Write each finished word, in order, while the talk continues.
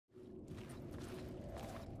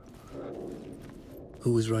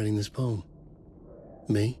Who was writing this poem?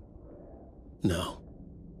 Me? No.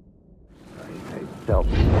 I felt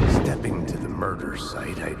it. Stepping to the murder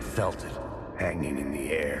site, I'd felt it, hanging in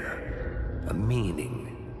the air. A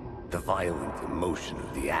meaning, the violent emotion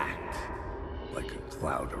of the act, like a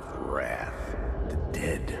cloud of wrath. The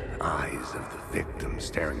dead eyes of the victim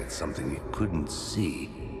staring at something you couldn't see,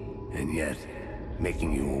 and yet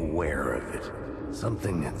making you aware of it.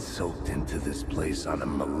 Something had soaked into this place on a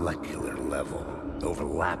molecular level,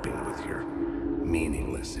 overlapping with your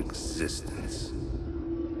meaningless existence.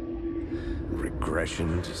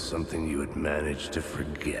 Regression to something you had managed to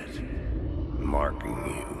forget. Marking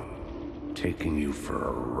you. Taking you for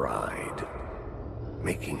a ride.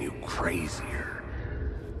 Making you crazier.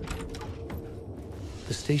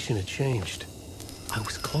 The station had changed. I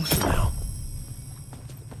was closer now.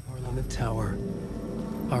 Parliament Tower.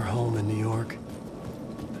 Our home in New York.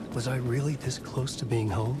 Was I really this close to being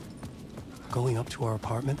home? Going up to our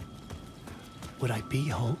apartment? Would I be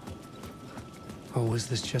home? Or was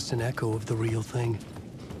this just an echo of the real thing?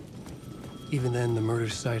 Even then, the murder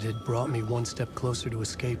site had brought me one step closer to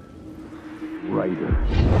escape.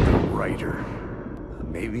 Writer.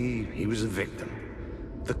 Maybe he was a victim.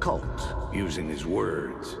 The cult, using his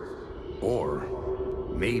words. Or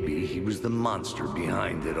maybe he was the monster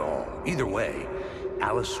behind it all. Either way,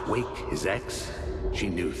 Alice Wake, his ex, she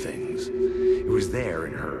knew things. It was there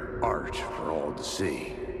in her art for all to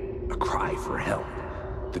see. A cry for help.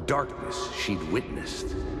 The darkness she'd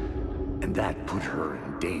witnessed. And that put her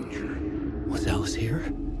in danger. Was Alice here?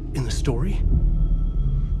 In the story?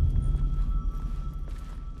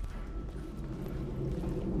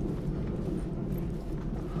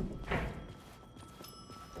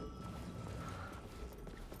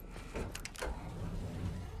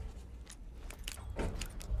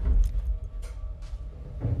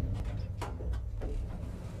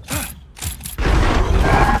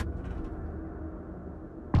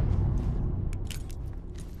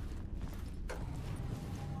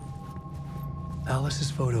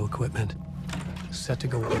 Alice's photo equipment. Set to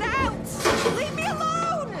go. Get out! Leave me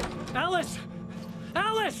alone! Alice!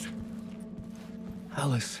 Alice!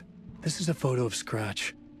 Alice, this is a photo of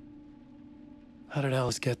Scratch. How did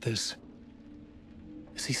Alice get this?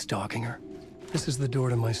 Is he stalking her? This is the door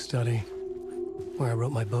to my study, where I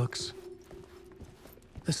wrote my books.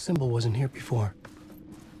 This symbol wasn't here before.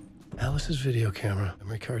 Alice's video camera.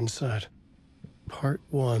 Memory card inside. Part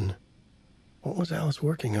 1. What was Alice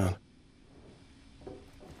working on?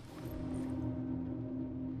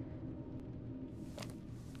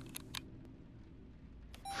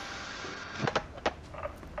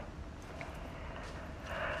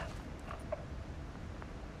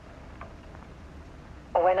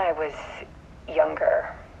 When I was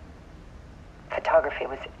younger, photography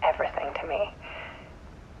was everything to me.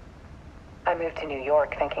 I moved to New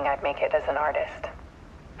York thinking I'd make it as an artist.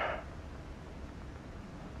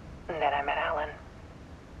 And then I met Alan.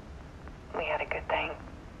 We had a good thing.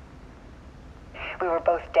 We were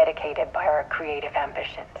both dedicated by our creative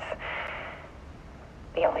ambitions.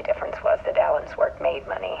 The only difference was that Alan's work made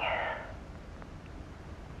money.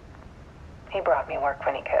 He brought me work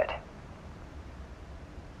when he could.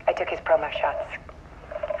 I took his promo shots,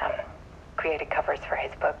 created covers for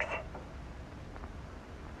his books.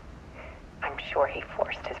 I'm sure he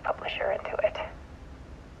forced his publisher into it.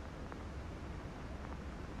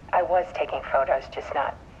 I was taking photos, just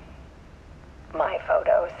not my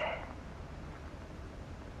photos.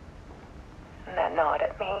 And that gnawed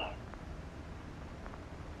at me.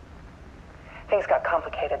 Things got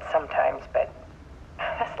complicated sometimes, but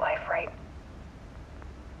that's life, right?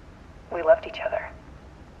 We loved each other.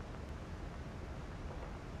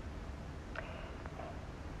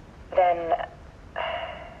 Then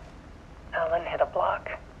Alan hit a block.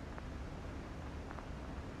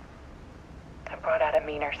 I brought out a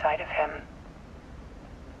meaner side of him.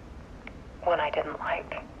 One I didn't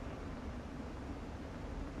like.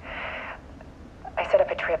 I set up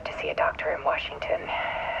a trip to see a doctor in Washington.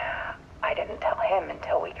 I didn't tell him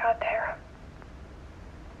until we got there.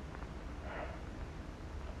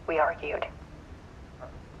 We argued.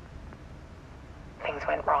 Things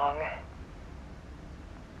went wrong.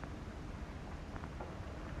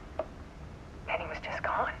 And he was just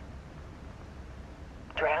gone.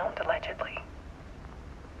 Drowned, allegedly.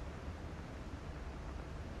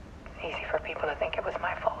 It's easy for people to think it was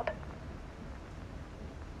my fault.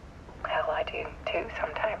 Hell, I do too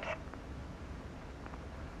sometimes.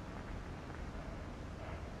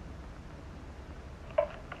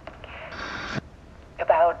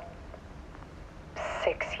 About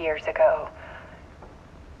 6 years ago,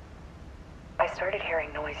 I started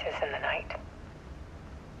hearing noises in the night.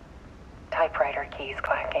 Typewriter keys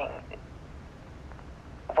clacking.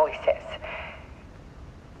 Voices.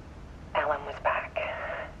 Alan was back.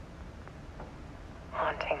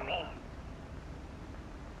 Haunting me.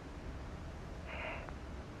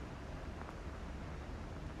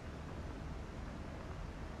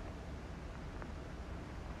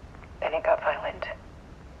 Then it got violent.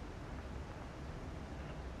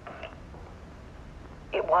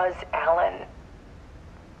 It was Alan.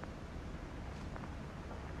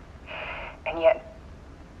 And yet,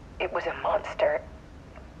 it was a monster.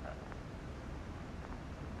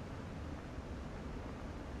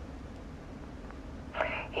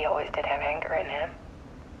 He always did have anger in him.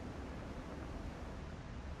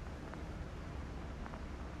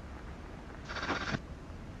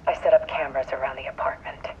 I set up cameras around the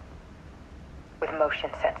apartment with motion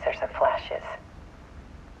sensors and flashes.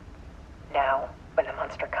 Now, when the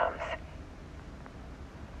monster comes,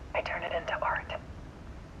 I turn it into art.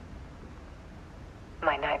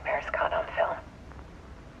 My nightmares caught on film.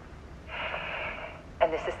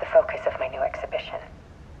 And this is the focus of my new exhibition.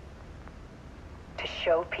 To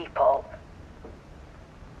show people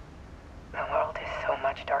the world is so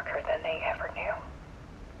much darker than they ever knew.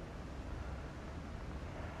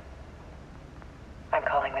 I'm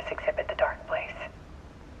calling this exhibit The Dark Place.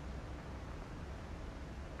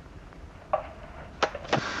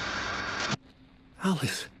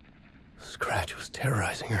 Alice. Scratch was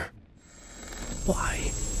terrorizing her.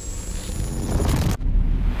 Why?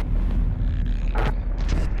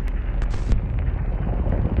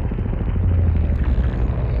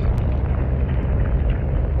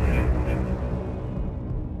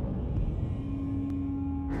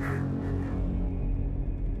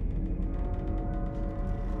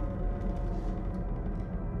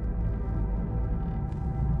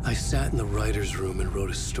 I sat in the writer's room and wrote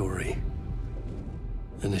a story.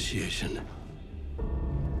 Initiation.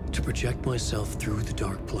 To project myself through the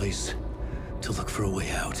dark place, to look for a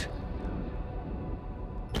way out.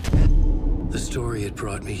 The story had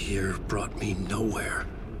brought me here, brought me nowhere.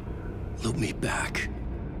 Looped me back.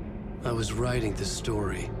 I was writing the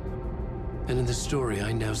story. And in the story,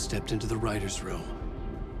 I now stepped into the writer's room.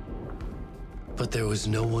 But there was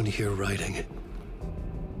no one here writing it.